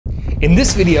In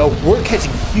this video, we're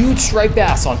catching huge striped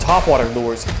bass on topwater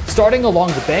lures, starting along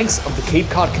the banks of the Cape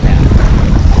Cod Canal.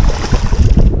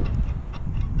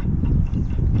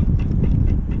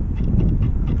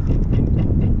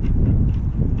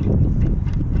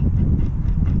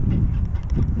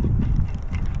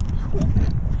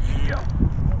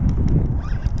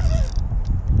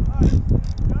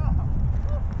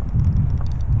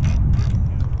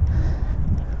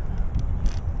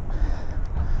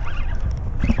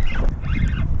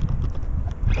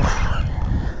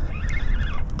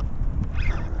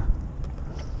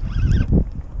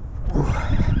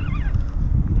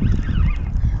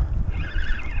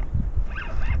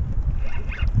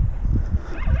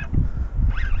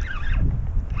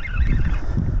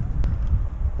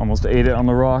 Almost ate it on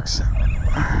the rocks.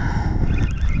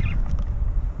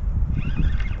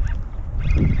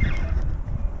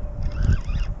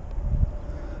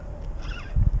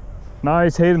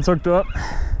 Nice, Hayden's hooked up.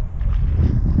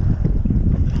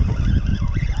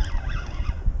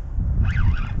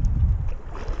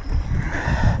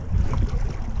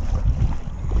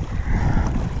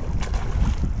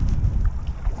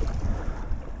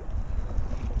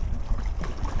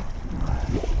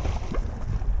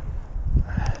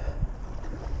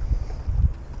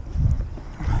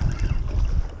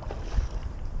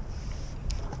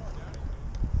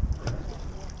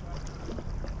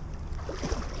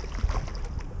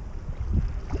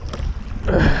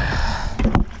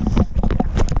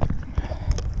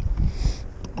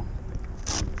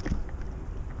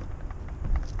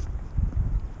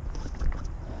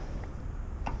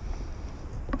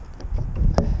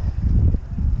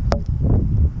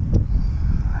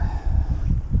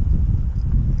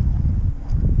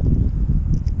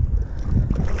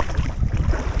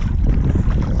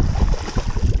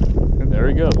 There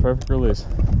we go, perfect release.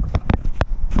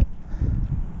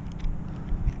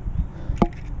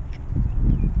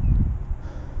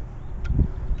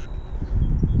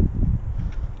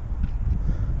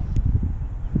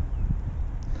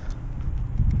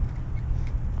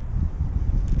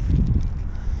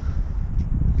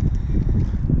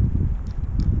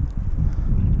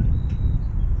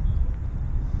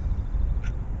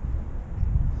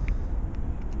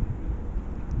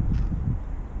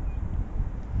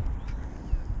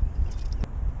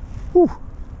 Whew.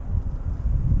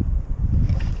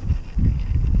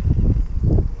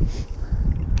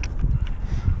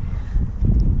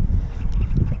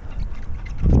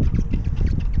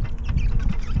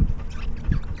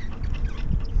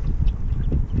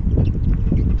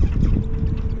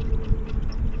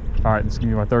 All right, this is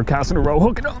gonna be my third cast in a row.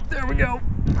 Hook it up, there we go.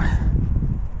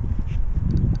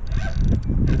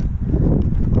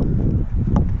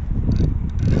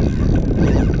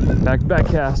 Back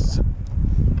casts.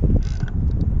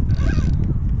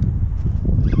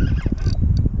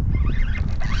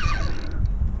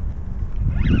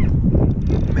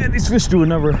 Man, these fish do a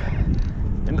number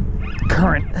in the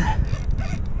current.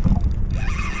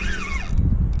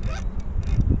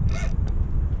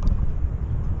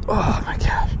 Oh my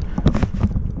gosh.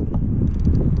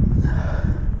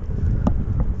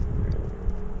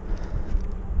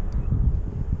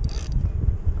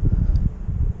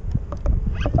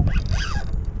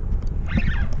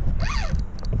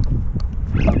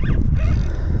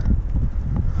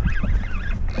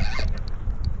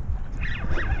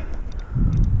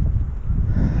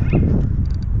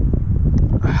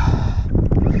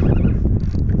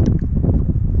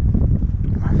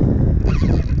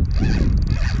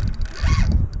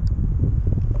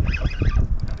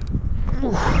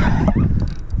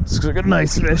 This looks like a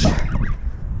nice fish.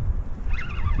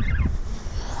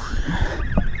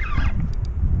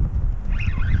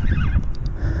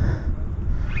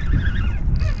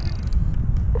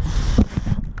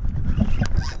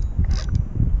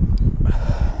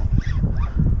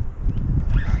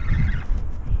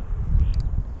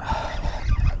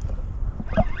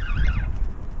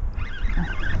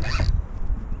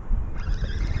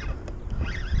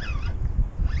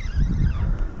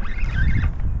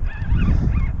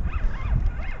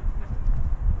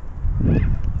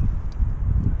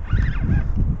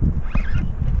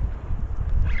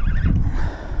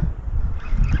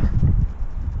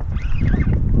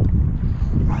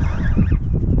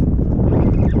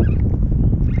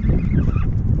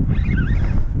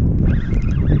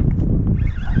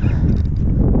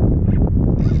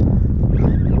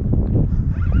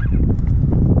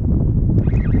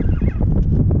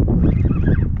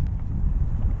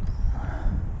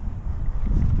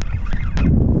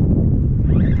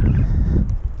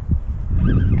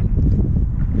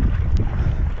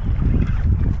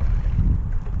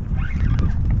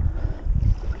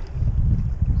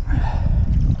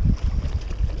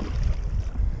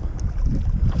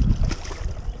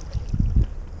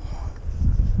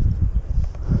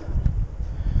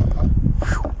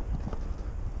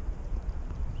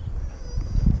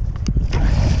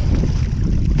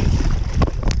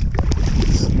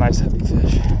 nice heavy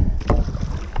fish.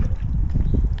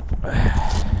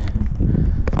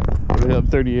 Probably up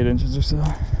 38 inches or so.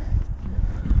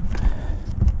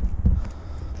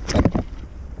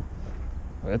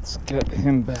 Let's get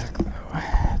him back though.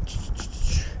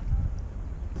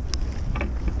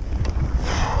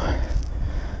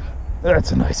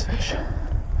 That's a nice fish.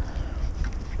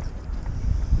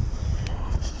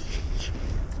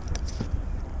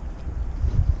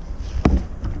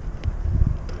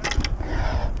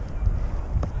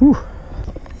 Whew.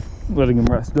 Letting him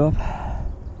rest up.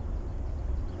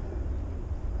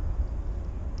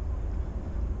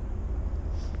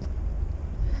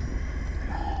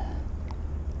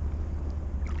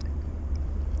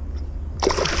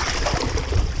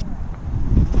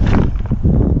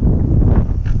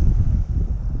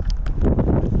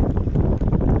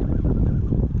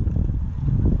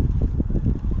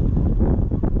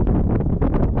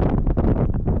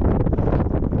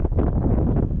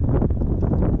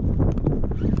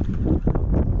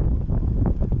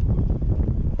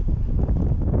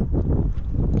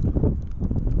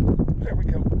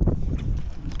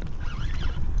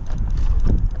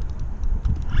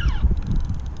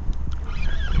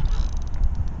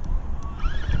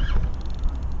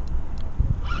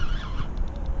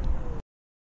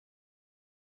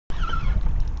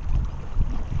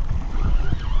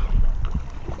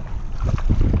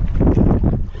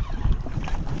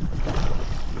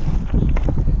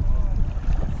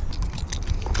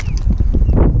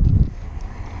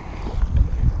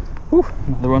 Whew,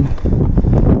 another one.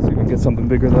 Let's see if we can get something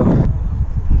bigger though.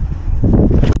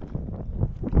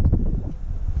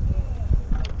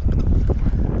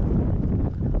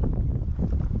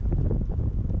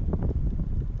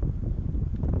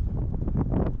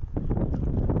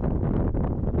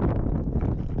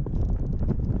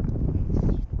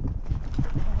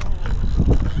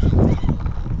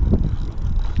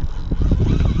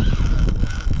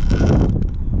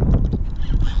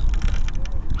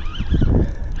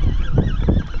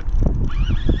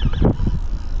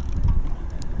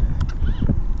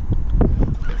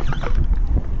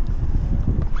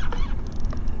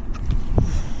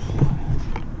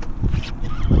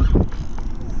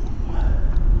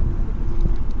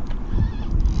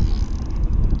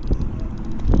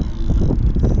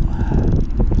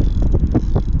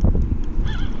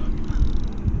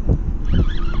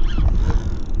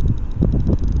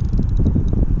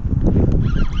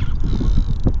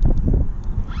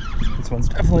 This one's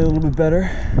definitely a little bit better.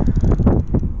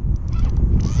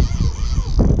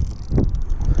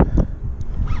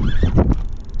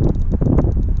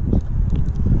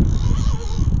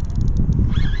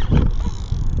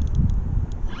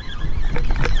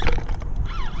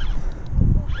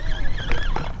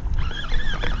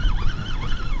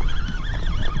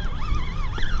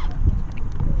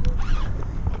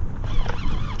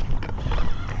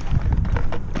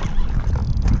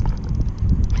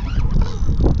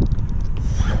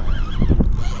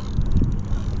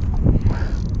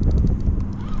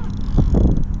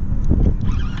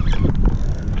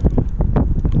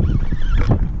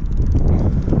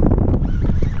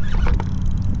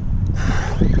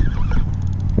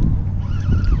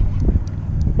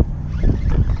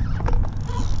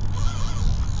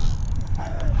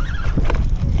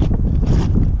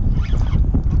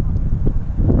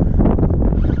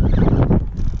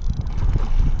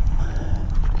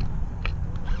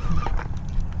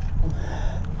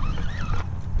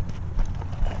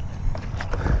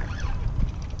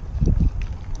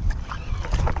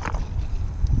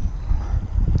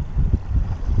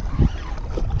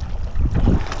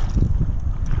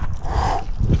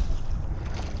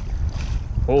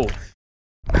 Oh.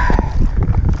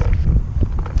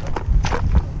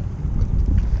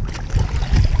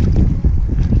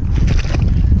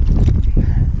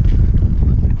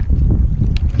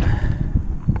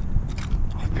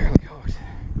 Barely hooked.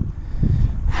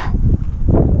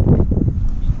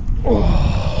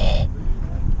 Oh.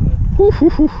 Whew, whew,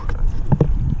 whew.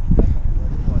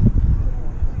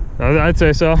 I'd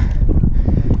say so.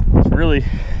 It's really,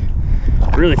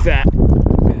 really fat.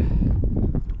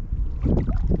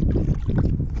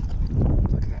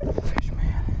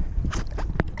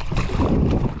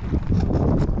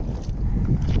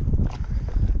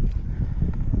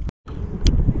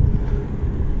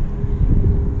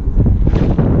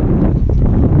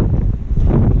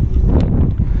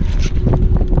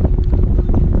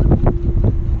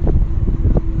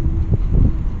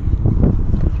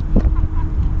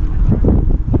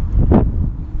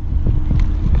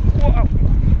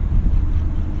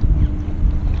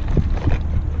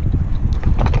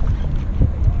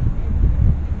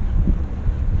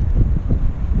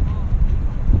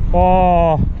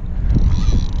 Oh,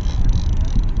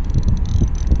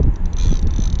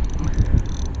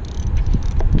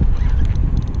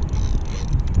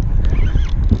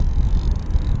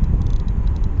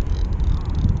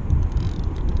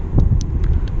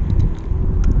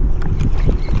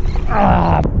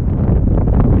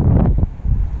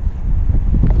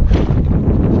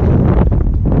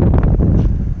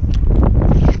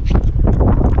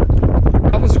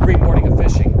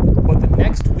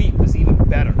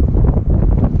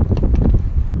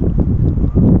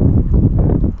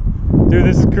 Dude,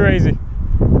 this is crazy.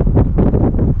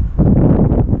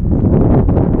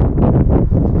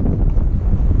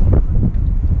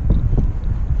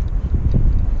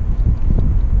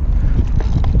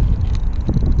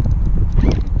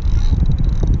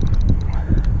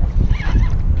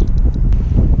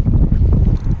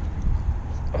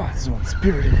 Oh, this is one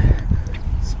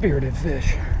spirited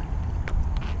fish.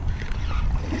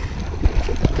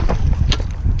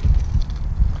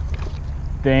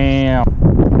 Damn.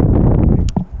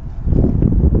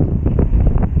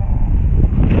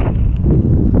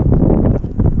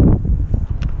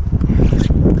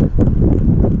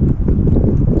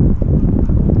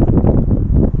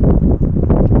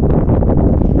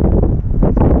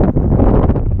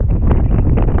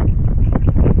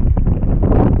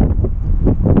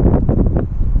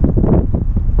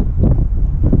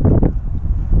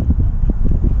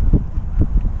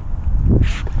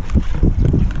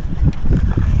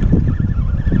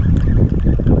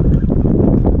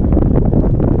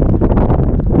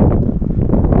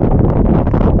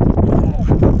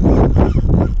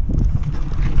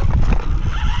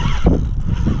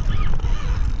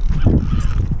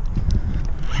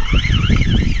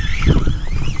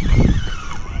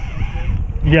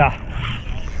 Yeah.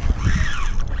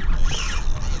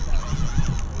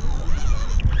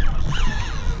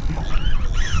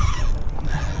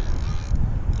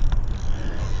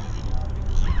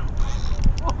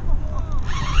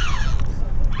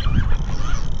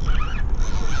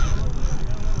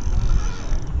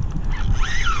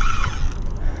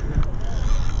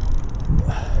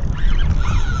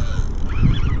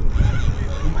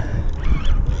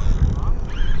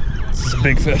 This is a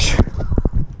big fish.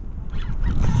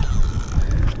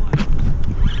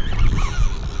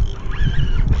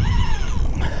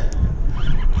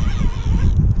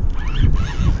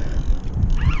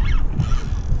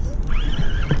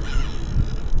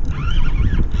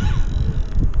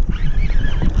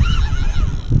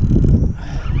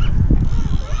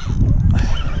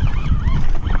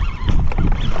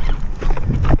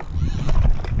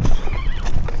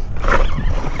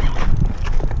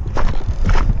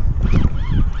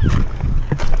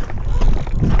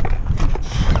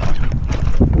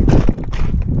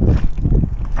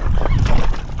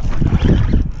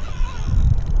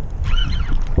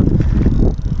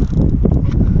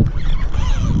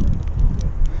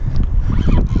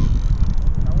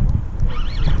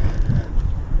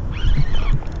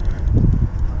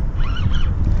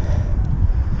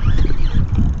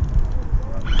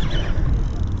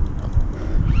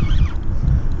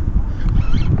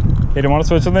 Hey, do you want to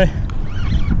switch with me?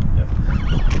 Yep.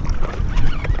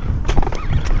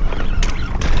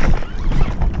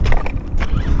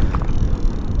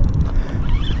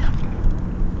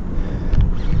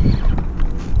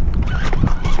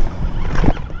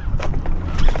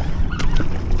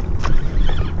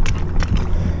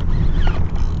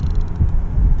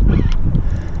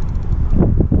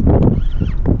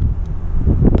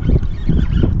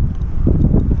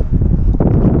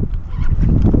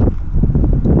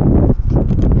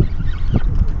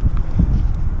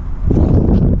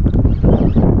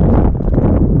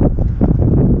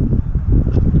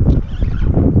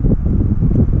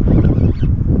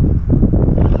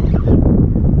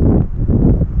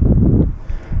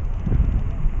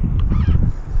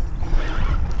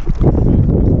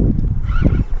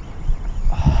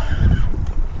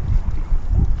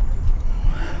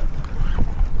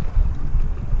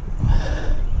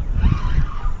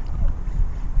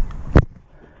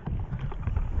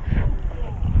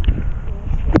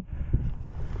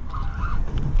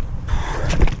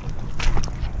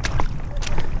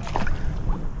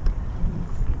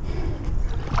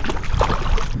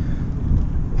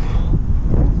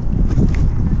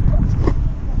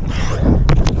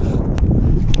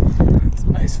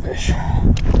 Fish.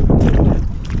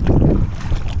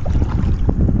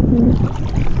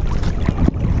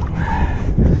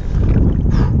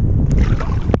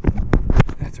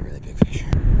 That's a really big fish.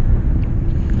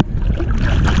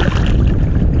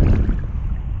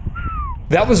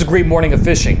 That was a great morning of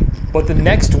fishing, but the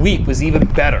next week was even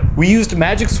better. We used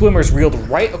magic swimmers reeled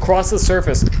right across the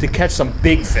surface to catch some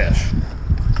big fish.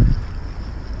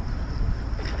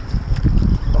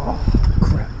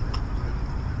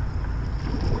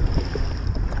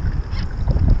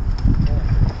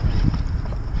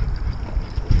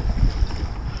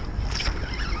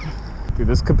 Dude,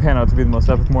 this could pan out to be the most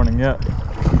epic morning yet.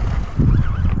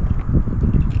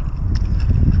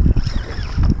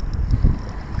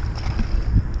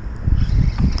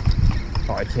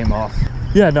 Oh, it came off.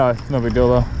 Yeah, no, it's no big deal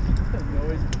though.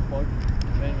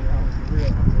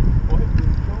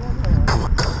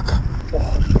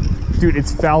 Dude,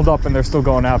 it's fouled up and they're still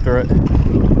going after it.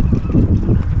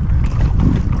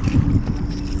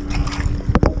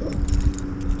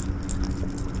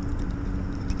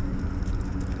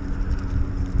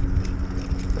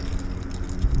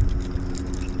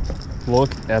 Look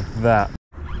at that.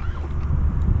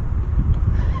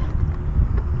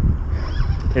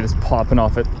 It is popping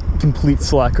off at complete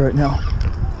slack right now.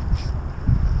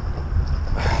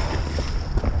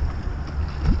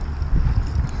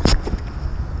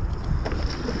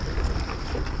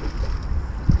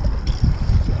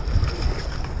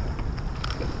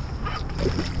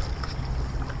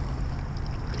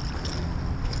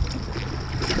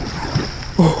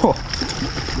 Oh.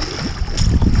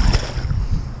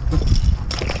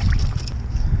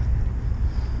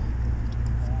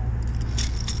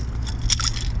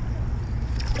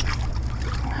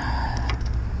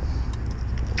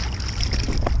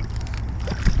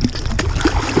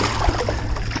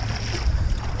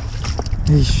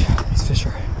 These fish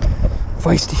are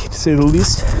feisty, to say the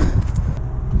least.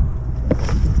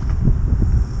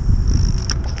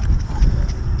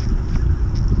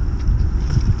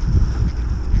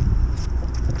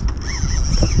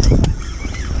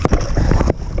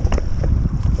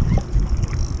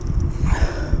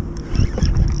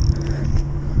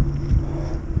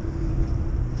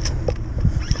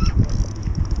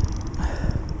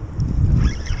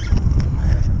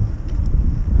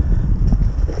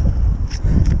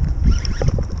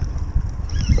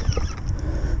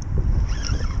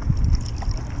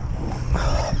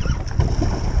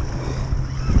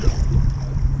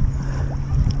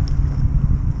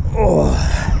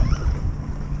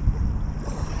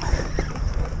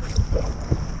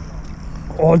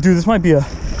 Oh, dude, this might be a...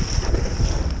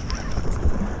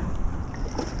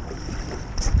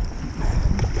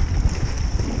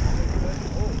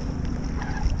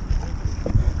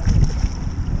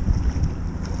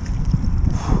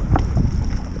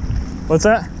 What's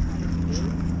that?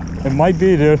 It might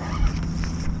be, dude.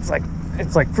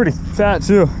 It's like pretty fat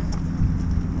too.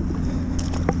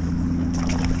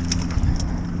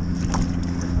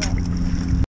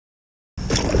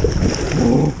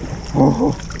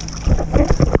 Oh.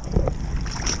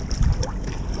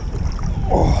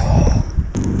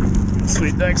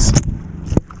 Sweet, thanks.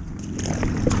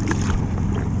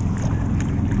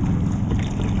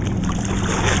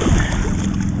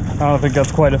 I don't think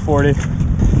that's quite a 40.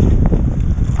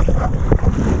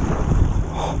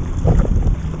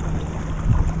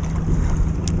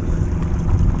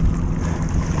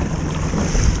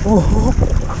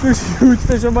 Oh, there's huge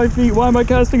fish on my feet. Why am I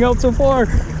casting out so far?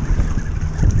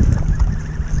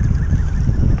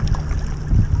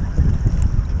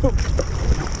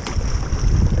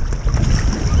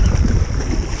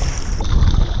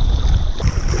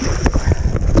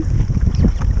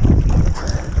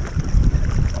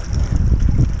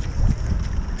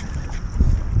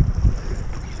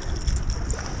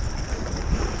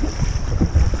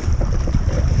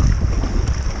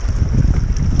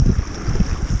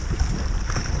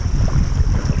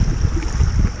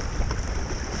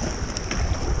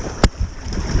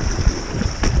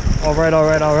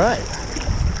 All right.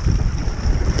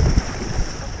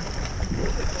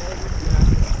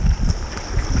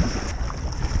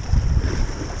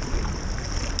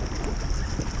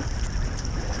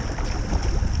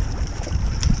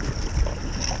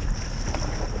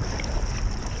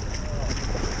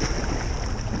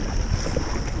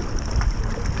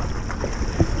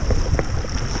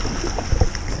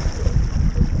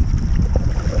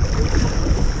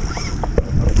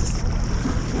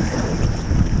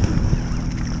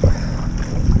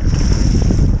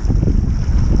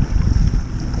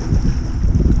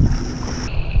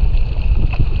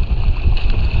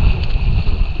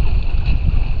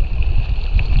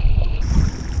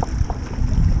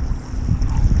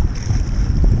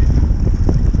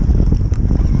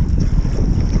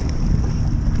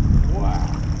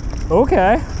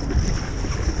 Okay.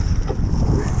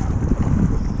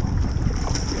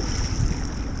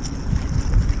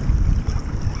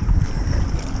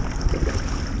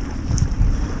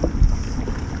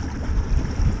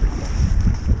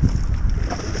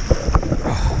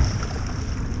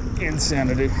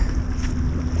 Insanity.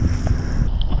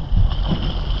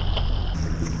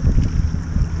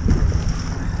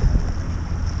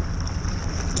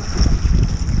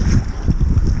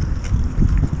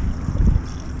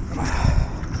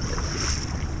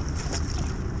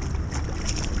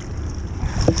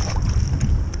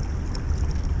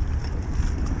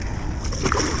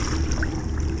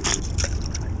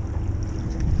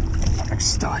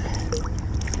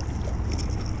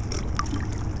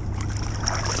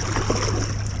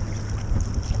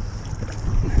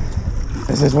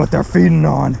 This is what they're feeding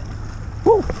on.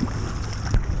 Woo.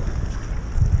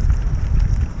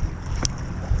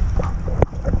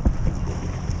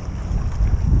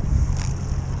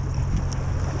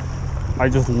 I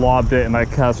just lobbed it and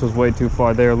that cast was way too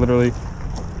far. They are literally...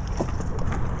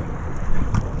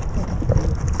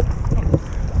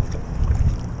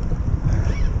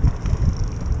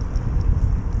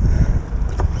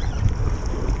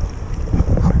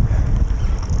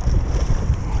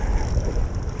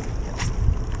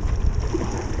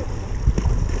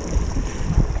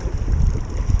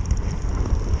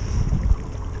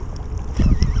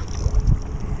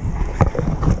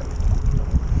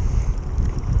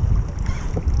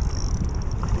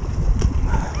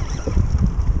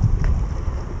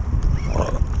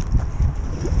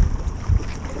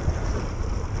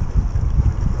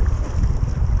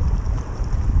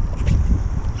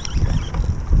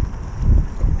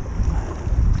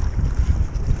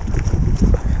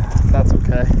 That's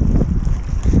okay.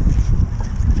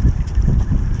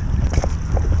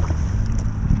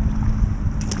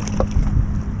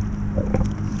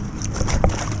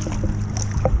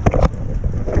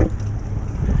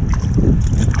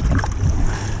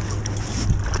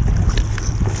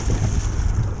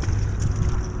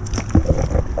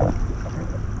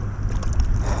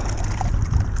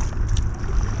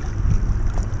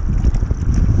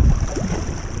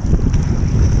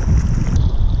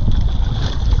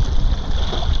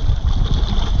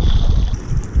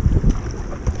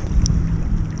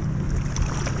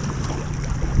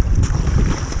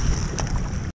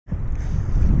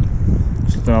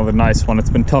 Another nice one. It's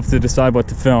been tough to decide what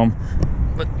to film,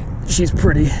 but she's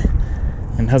pretty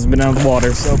and hasn't been out of the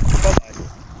water, so bye-bye.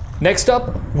 Next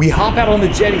up, we hop out on the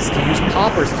jetties to use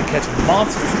poppers to catch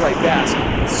monster striped bass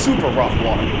in super rough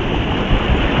water.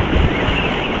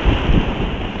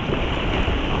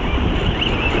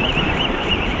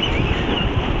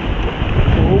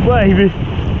 Oh baby.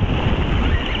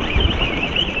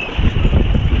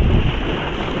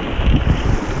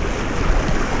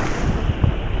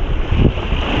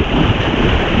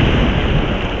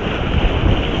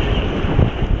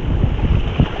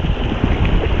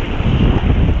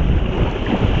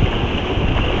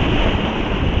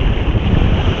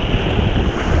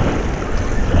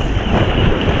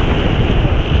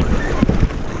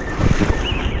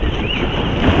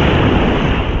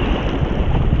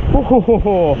 Oh,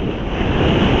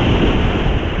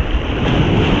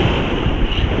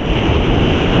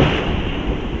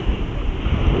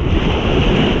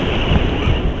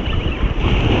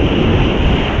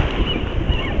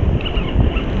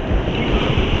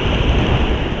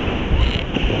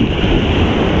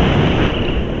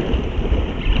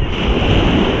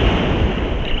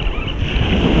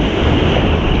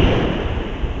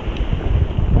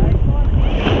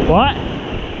 what?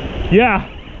 Yeah.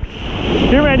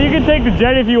 Here, man, you can take the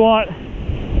jet if you want.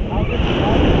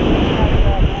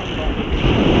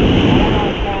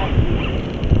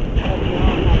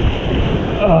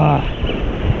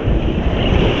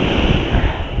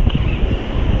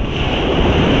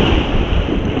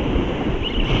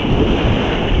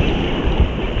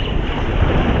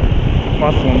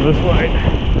 Muscling this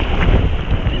way.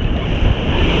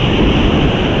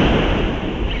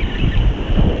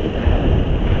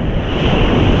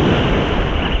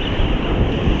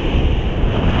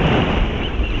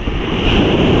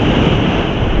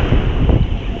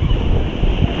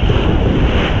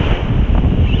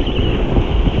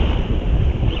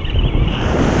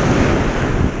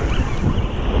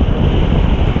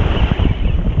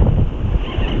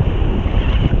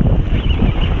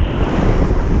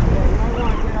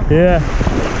 Yeah,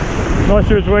 not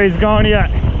sure which way he's going yet.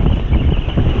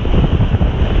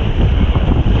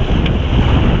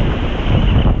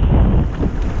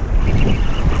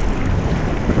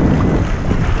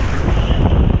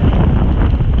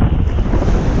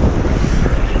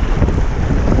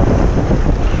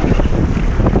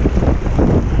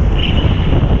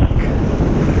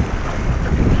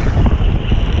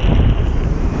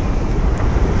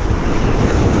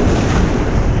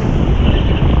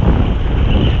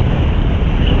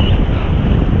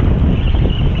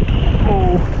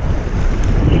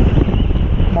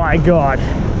 My God.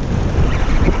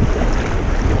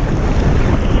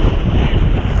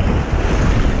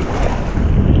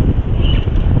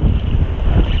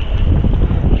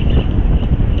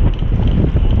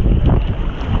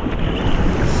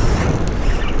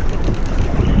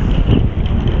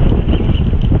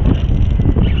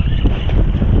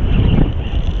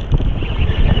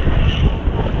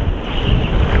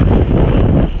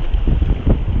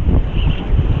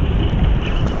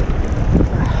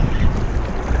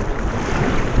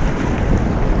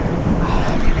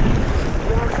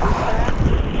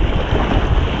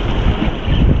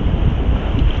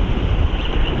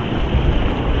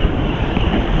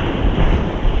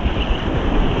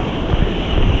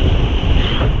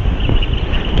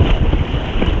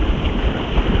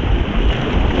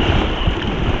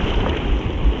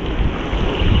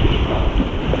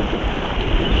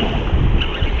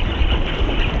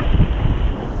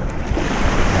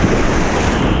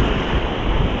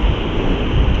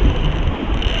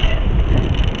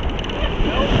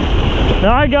 No,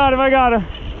 I got him, I got him.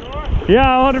 Sure?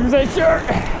 Yeah, 100% sure.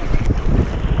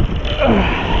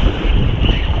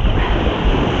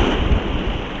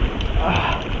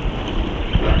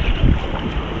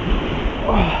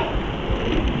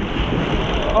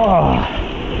 Oh.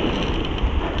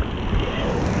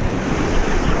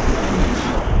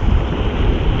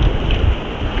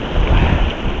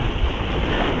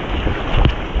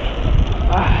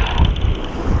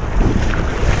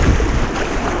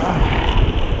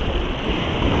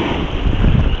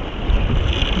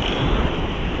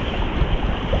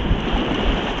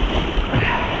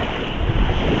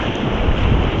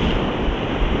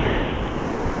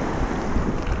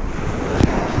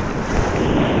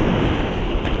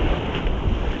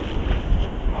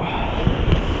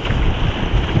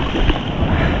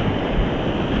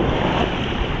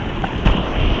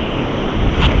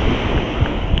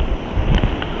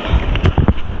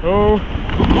 Oh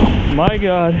my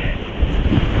God.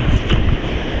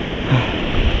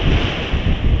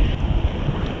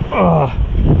 Oh.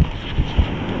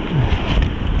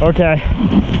 Okay.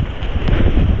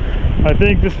 I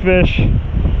think this fish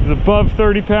is above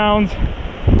 30 pounds.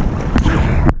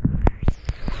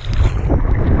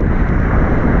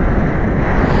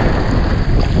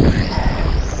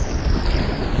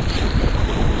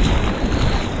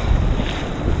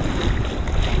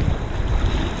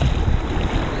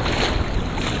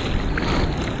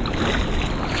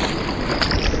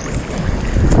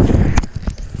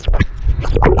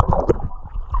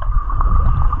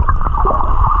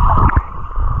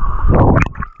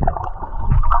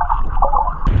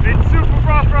 It's super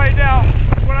rough right now.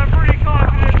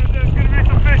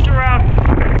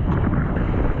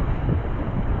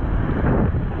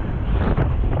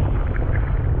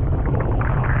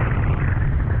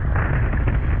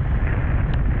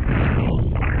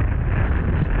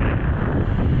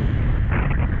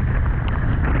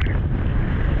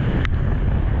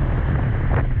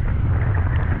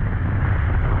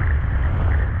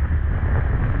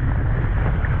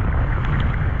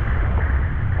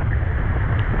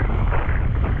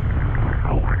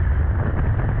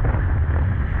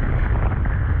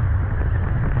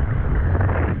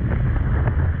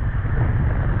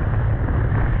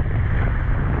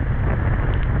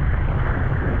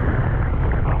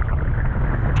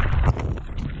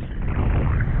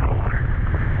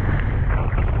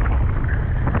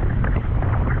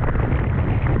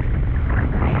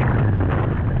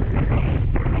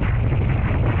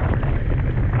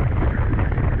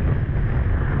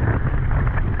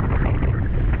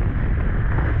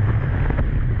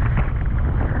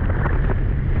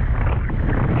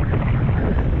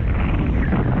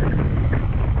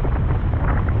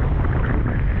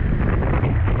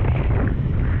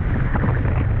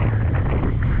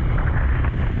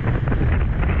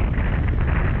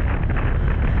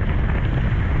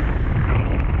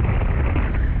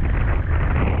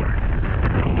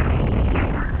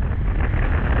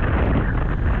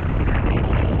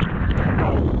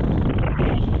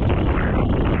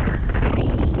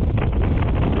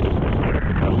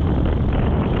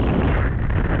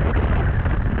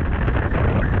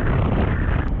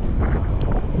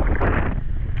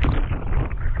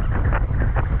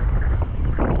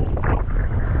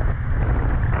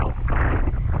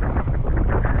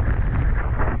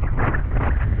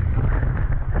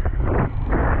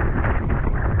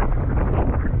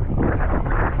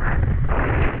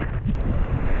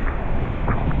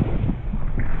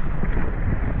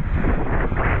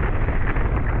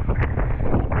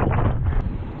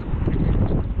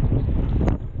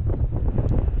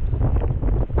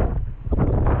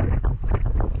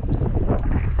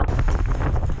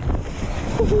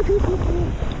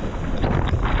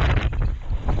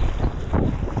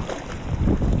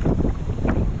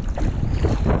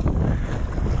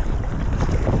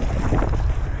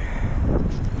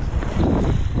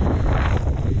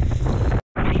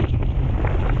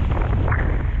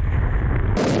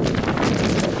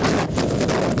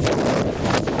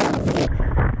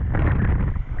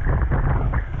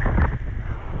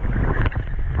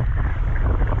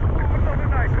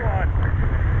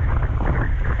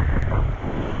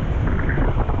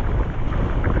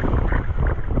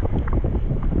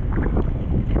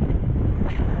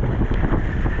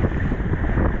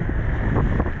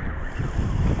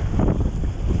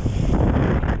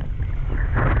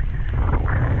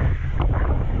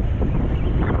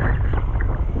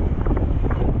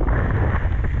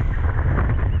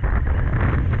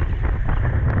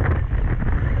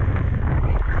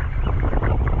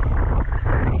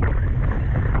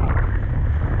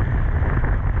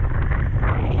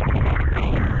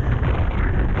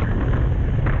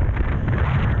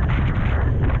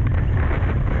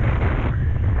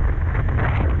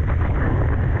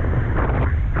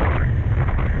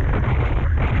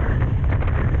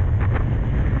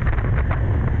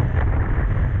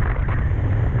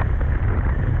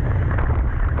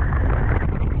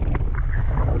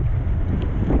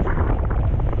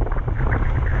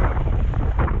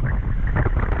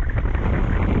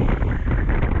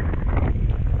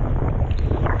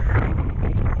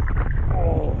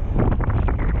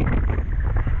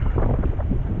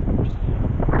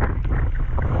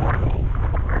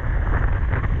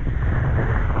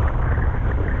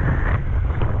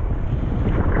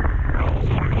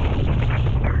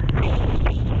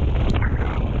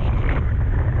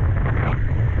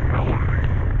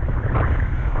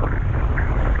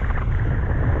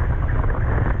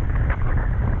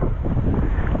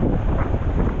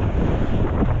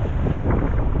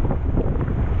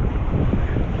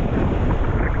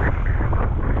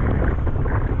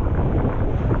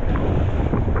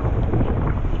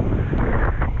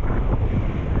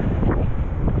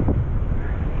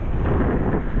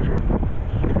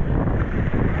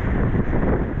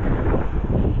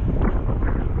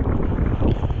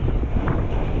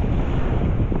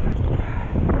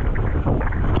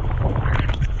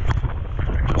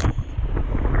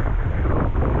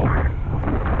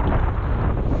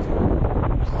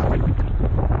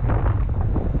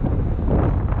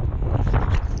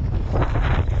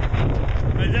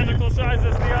 size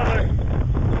as the other.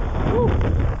 Woo.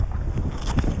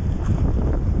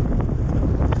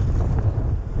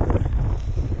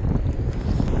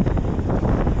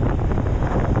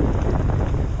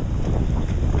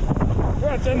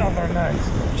 That's another nice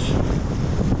fish.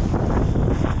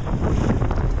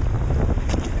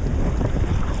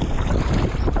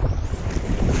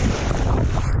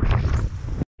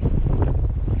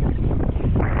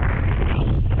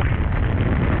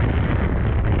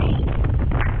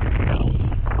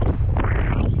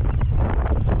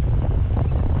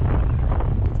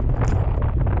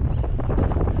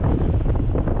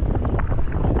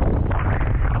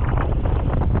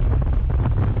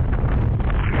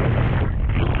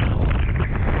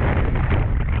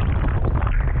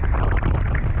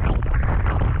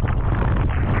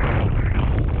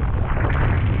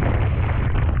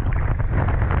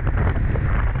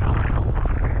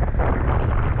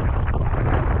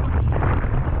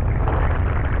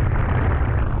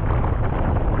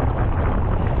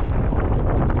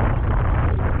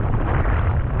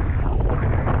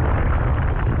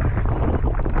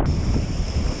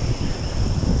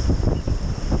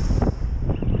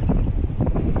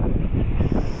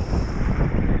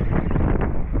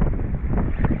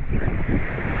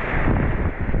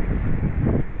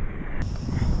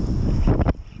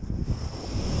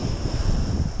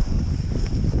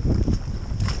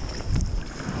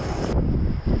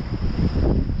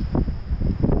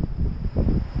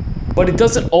 But it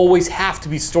doesn't always have to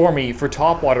be stormy for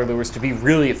topwater lures to be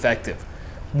really effective.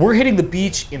 We're hitting the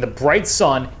beach in the bright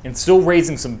sun and still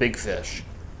raising some big fish.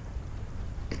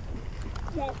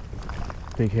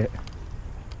 Big hit.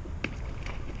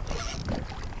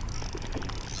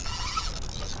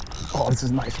 Oh, this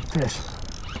is nice fish.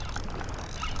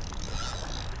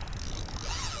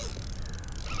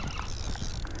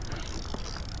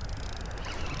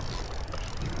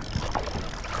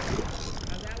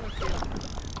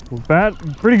 Bad,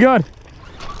 pretty good.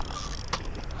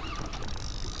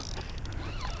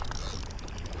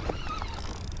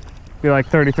 Be like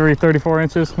 33, 34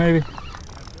 inches maybe.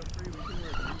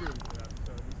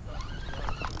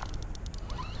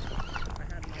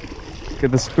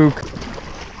 Get the spook.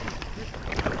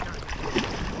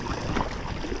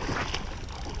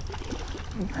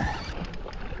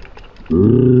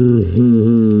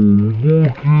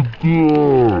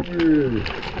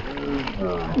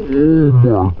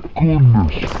 Oh my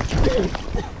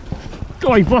goodness.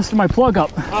 Oh, he busted my plug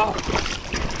up.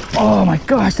 Oh my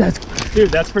gosh, Dude,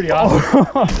 that's pretty awesome.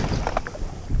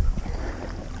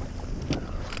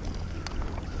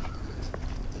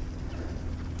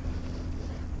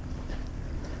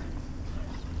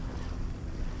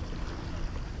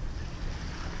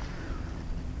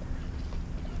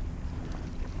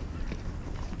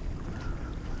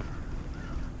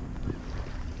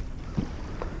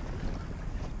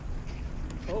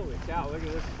 Holy cow, look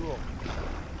at this school.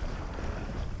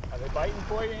 Are they biting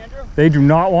for you, Andrew? They do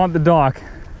not want the dock.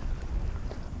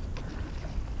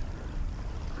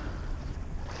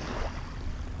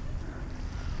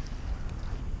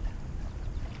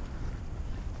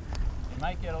 You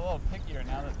might get a little pickier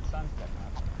now that the sun's setting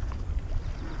up.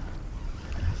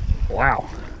 Wow.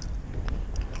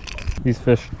 These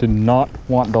fish did not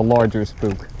want the larger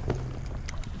spook.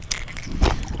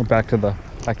 We're back to the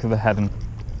heading.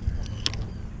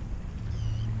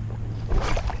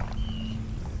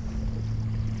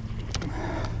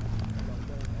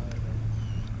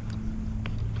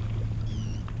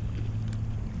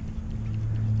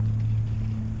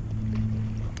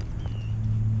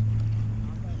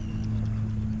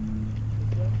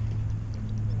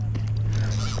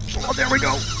 Oh, there we go.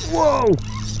 Whoa.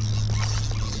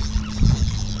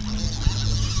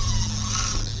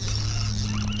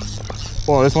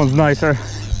 Whoa, this one's nicer.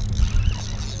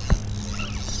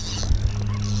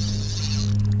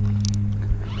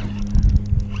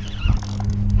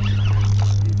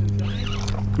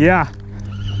 Yeah.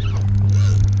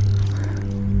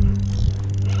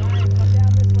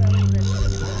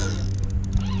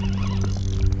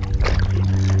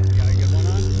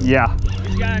 Yeah.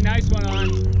 He's got a nice one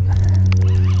on.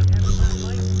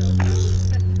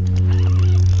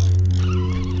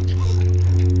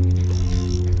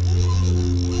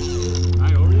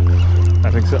 I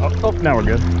think so. Oh, now we're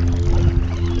good.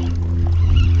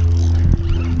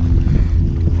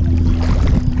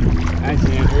 Nice,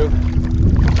 Andrew.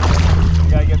 You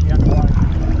gotta get the underwater.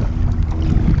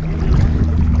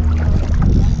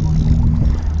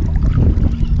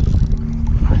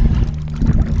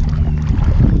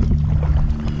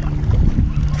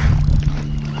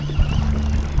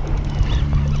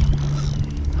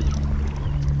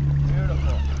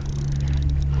 Beautiful.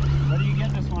 What do you get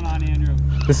this one on, Andrew?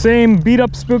 The same beat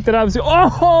up spook that I was.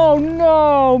 Oh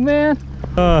no, man!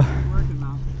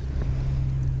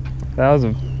 That was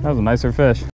a nicer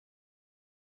fish.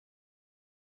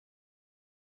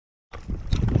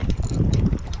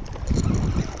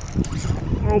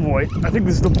 Oh boy, I think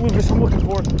this is the bluefish I'm looking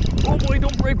for. Oh boy,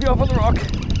 don't break me off on the rock.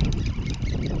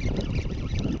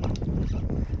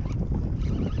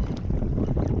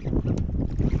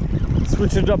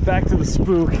 Switched it up back to the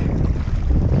spook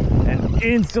and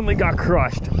instantly got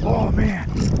crushed. Oh man.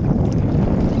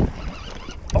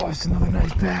 Oh, it's another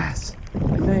nice bass,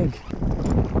 I think.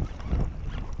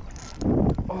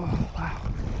 Oh wow.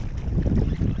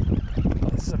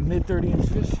 This is a mid 30-inch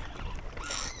fish.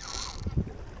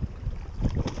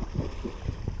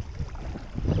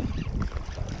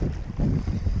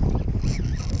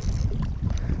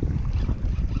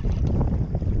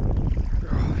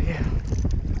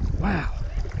 Wow,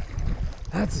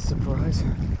 that's a surprise.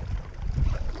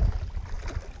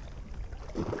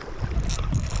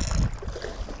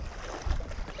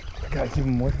 Gotta keep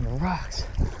them away from the rocks.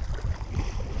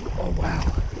 Oh wow.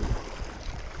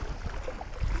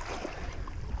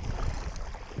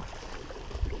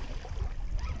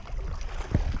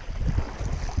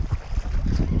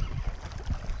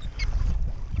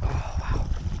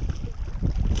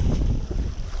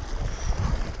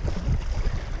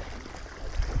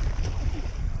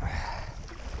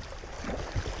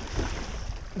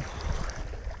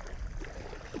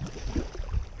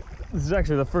 This is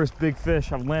actually the first big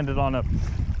fish I've landed on I've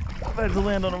had to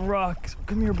land on a rock. So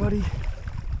come here, buddy.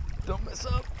 Don't mess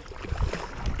up.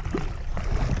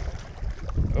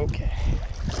 Okay.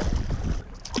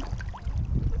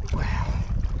 Wow.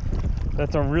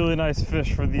 That's a really nice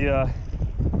fish for the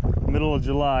middle of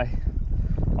July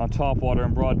on Topwater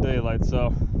in broad daylight.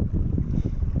 So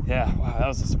yeah, wow, that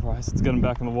was a surprise. Let's get him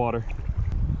back in the water.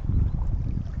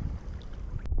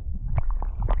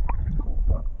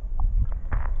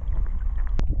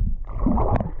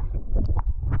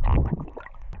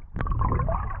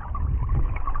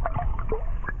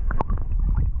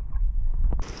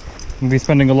 I'm gonna be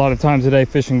spending a lot of time today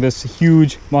fishing this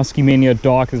huge musky mania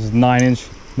dock. This is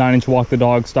 9-inch walk the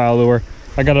dog style lure.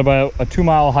 I got about a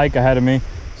 2-mile hike ahead of me,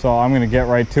 so I'm gonna get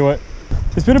right to it.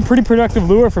 It's been a pretty productive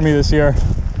lure for me this year.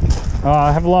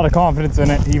 I have a lot of confidence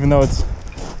in it, even though it's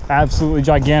absolutely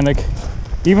gigantic.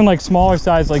 Even like smaller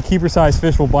size, like keeper size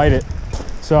fish will bite it.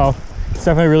 So it's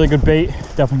definitely a really good bait.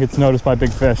 Definitely gets noticed by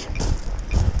big fish.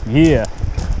 Yeah.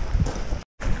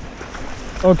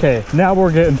 Okay, now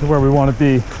we're getting to where we want to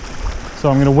be. So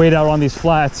I'm gonna wade out on these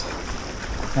flats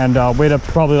and wade up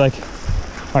probably like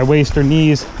my waist or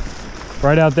knees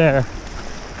right out there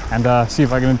and see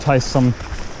if I can entice some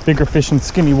bigger fish in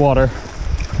skinny water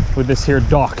with this here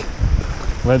dock.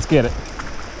 Let's get it.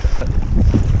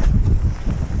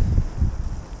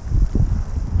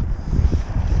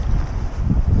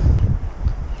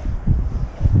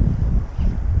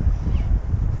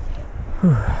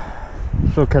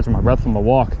 Still catching my breath from the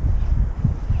walk.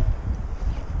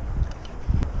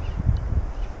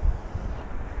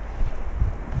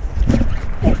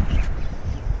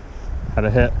 Had a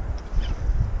hit.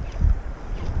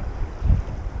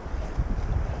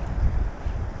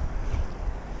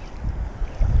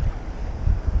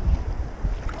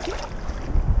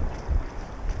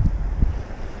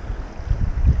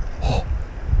 Oh.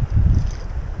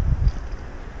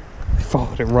 I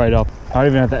followed it right up. Not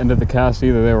even at the end of the cast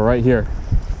either, they were right here.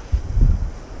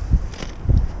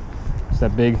 It's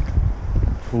that big,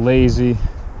 lazy,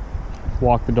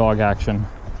 walk the dog action.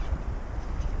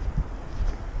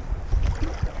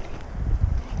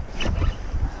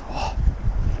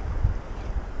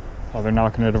 Oh, they're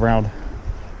knocking it around.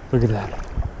 Look at that.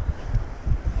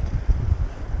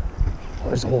 Oh,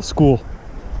 there's a whole school.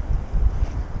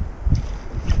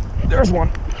 There's one.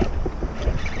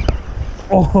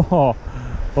 Oh,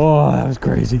 oh, that was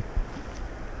crazy.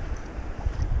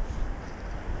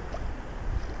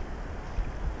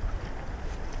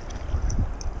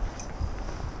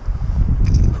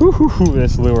 Whew,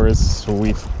 this lure is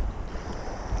sweet.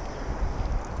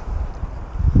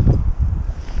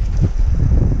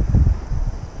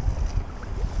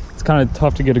 It's kind of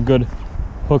tough to get a good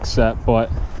hook set, but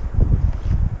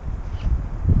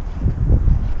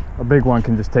a big one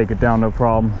can just take it down, no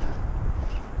problem.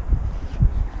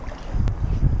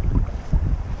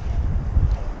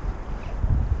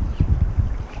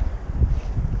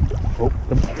 Oh,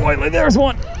 the white, there's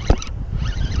one.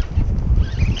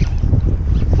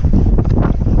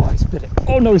 Oh, he spit it.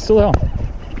 Oh no, he's still down.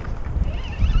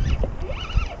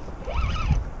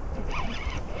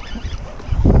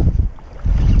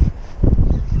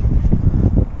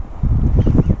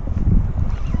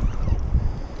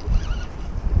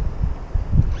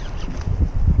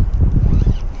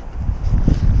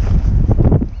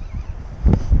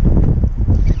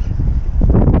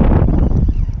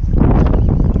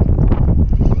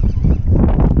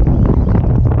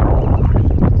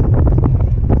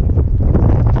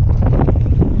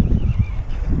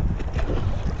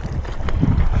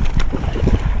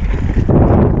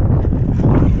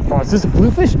 Is this a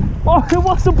bluefish? Oh, it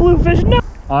was a bluefish. No!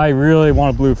 I really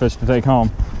want a bluefish to take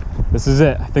home. This is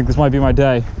it. I think this might be my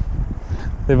day.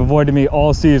 They've avoided me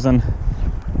all season.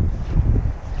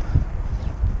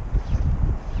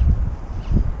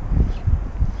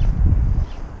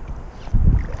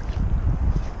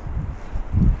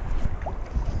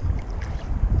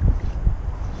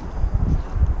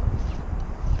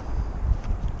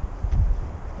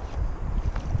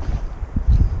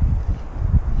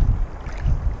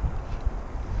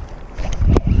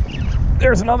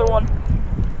 There's another one.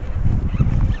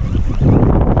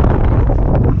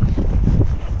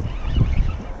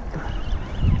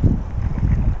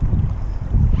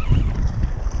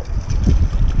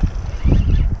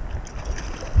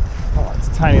 Oh, it's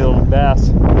a tiny little bass.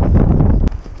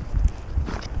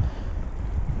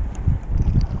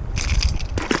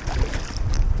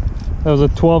 That was a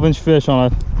 12-inch fish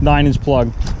on a 9-inch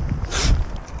plug.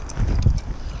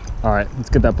 All right, let's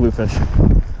get that bluefish.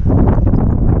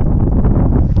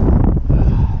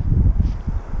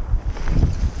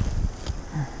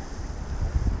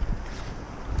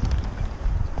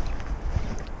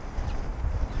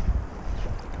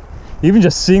 Even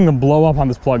just seeing them blow up on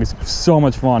this plug is so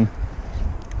much fun.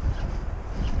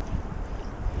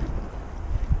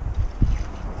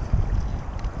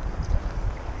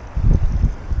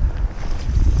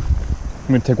 I'm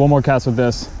gonna take one more cast with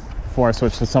this before I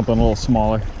switch to something a little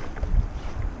smaller.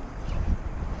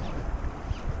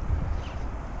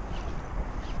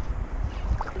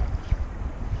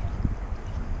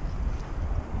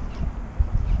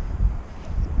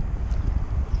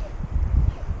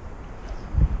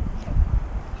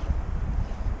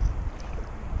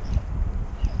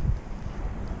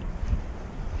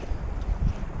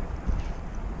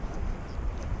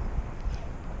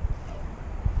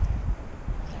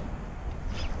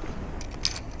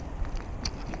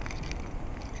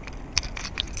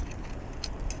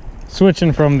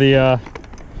 Switching from the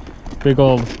big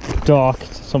old dock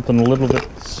to something a little bit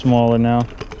smaller now.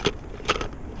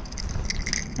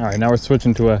 All right, now we're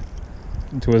switching to a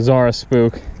Zara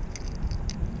spook.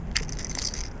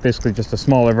 Basically just a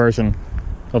smaller version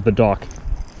of the dock.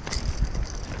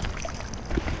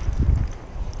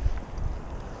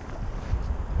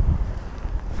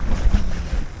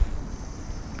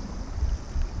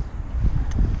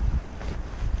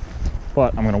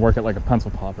 But I'm gonna work it like a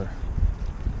pencil popper.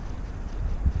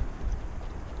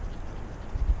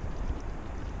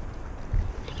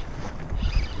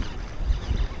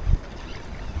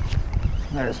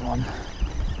 There's one.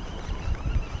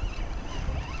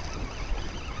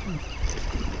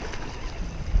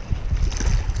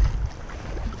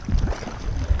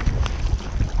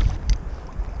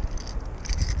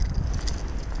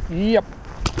 Yep.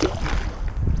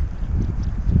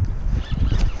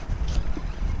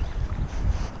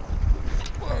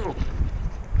 Whoa.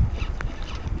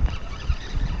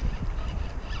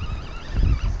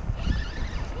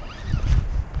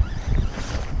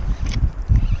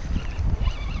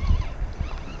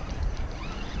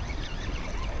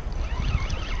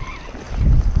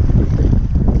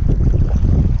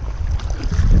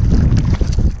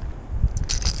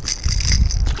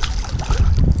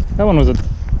 That one was a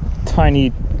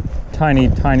tiny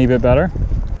bit better.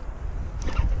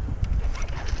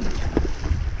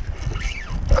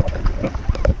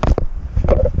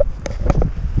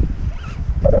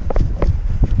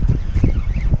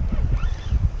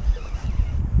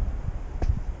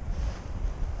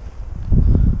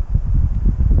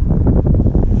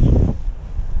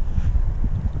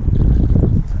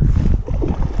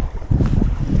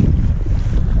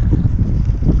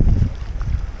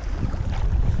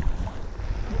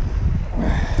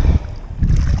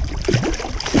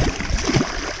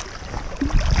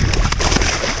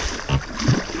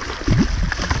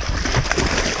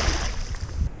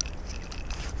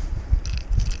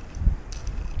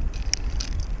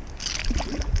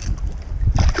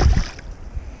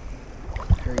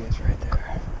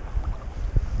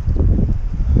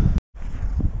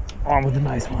 On with a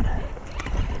nice one.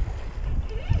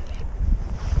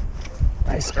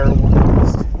 Nice one.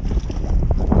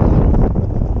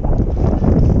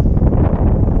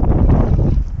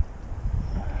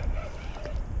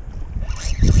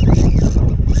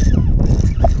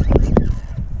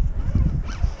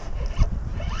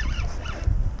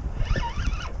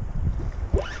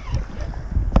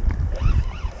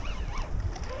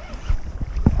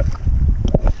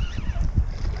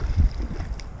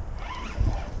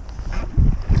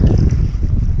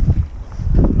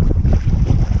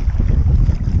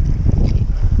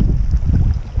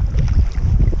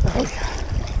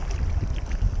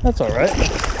 That's all right.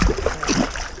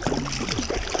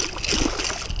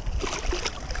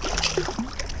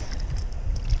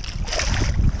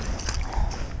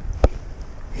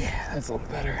 a little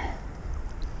better.